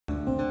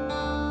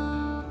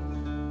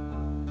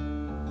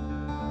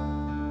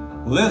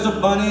Well, there's a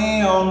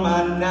bunny on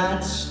my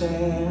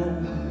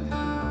nightstand,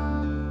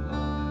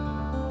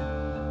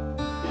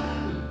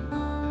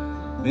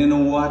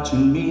 been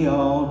watching me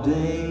all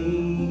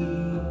day.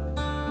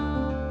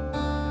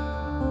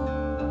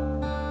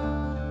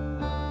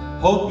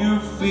 Hope you're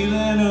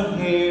feeling a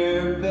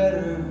hair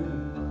better.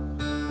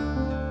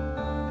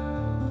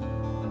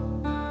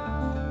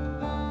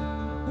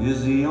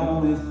 Is the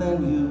only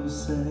thing you'll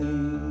say.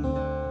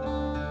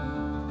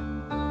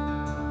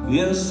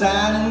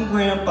 Inside in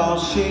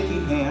Grandpa's shaky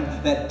hand,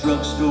 that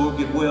drugstore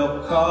get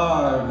well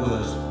card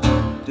was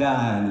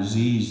dying is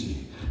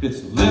easy.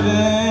 It's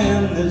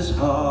living that's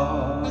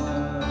hard.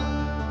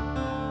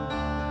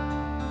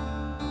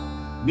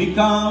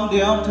 Mekong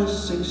Delta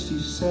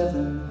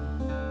 67,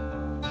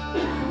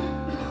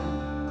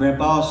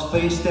 Grandpa's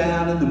face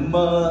down in the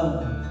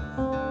mud,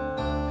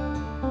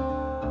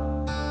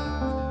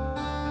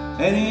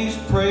 and he's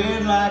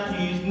praying like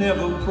he's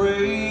never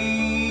prayed.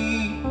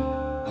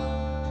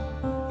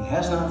 He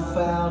has not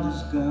fouled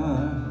his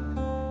gun,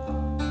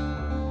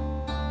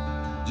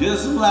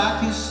 just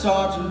like his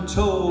sergeant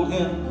told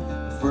him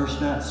the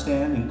first night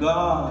standing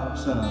guard.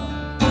 Son,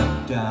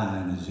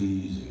 dying is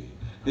easy,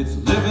 it's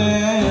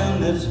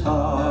living that's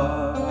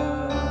hard.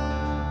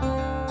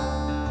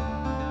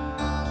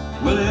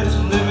 Well, it's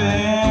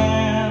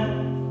living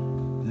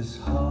that's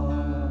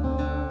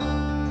hard.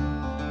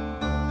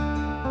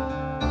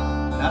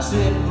 I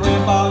said,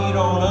 Grandpa, you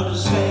don't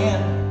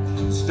understand.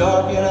 It's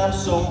dark and I'm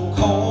so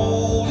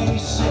cold. And he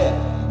said,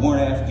 we're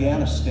in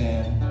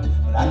Afghanistan.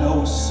 But I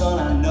know, son,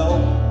 I know,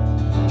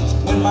 just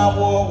when my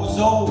war was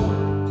over,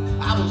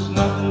 I was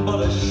nothing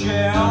but a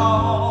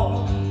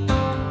shell.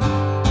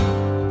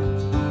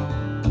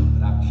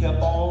 But I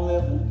kept on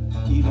living,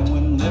 even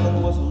when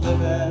living was a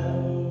living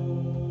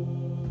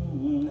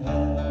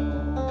hell.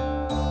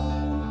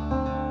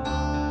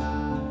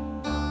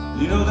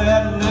 You know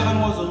that living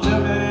was a living.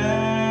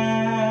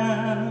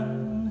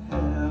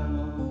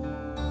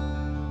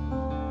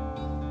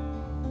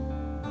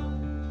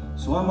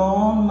 So I'm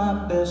on my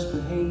best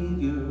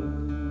behavior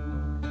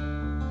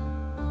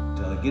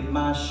till I get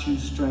my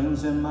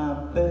shoestrings and my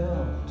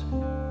belt.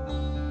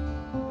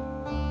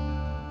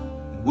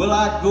 Will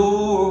I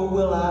go or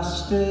will I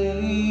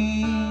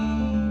stay?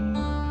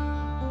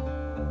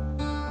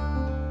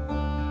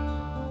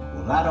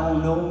 Well, I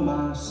don't know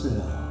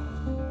myself.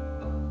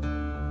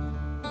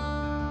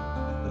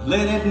 But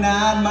late at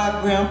night my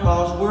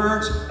grandpa's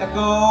words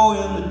echo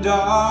in the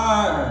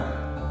dark.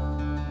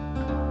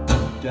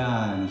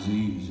 Dying is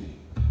easy,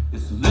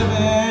 it's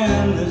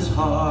living that's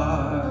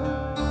hard.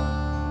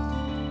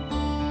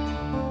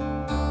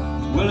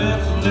 Well,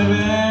 it's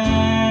living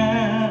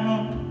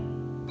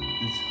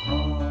that's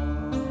hard.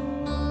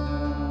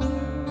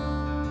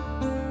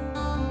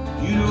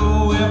 You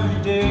know every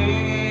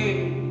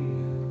day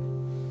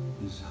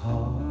is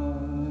hard.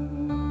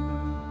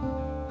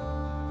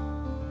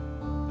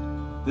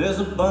 There's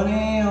a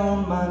bunny on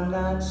my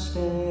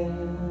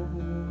nightstand.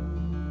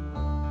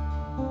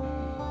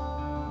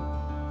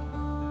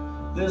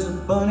 There's a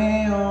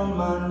bunny on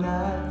my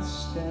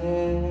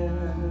nightstand.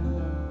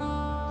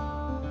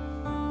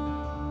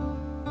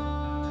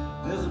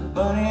 There's a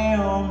bunny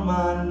on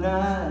my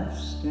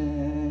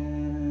nightstand.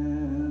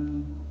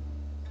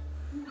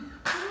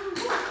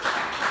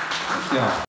 Yeah.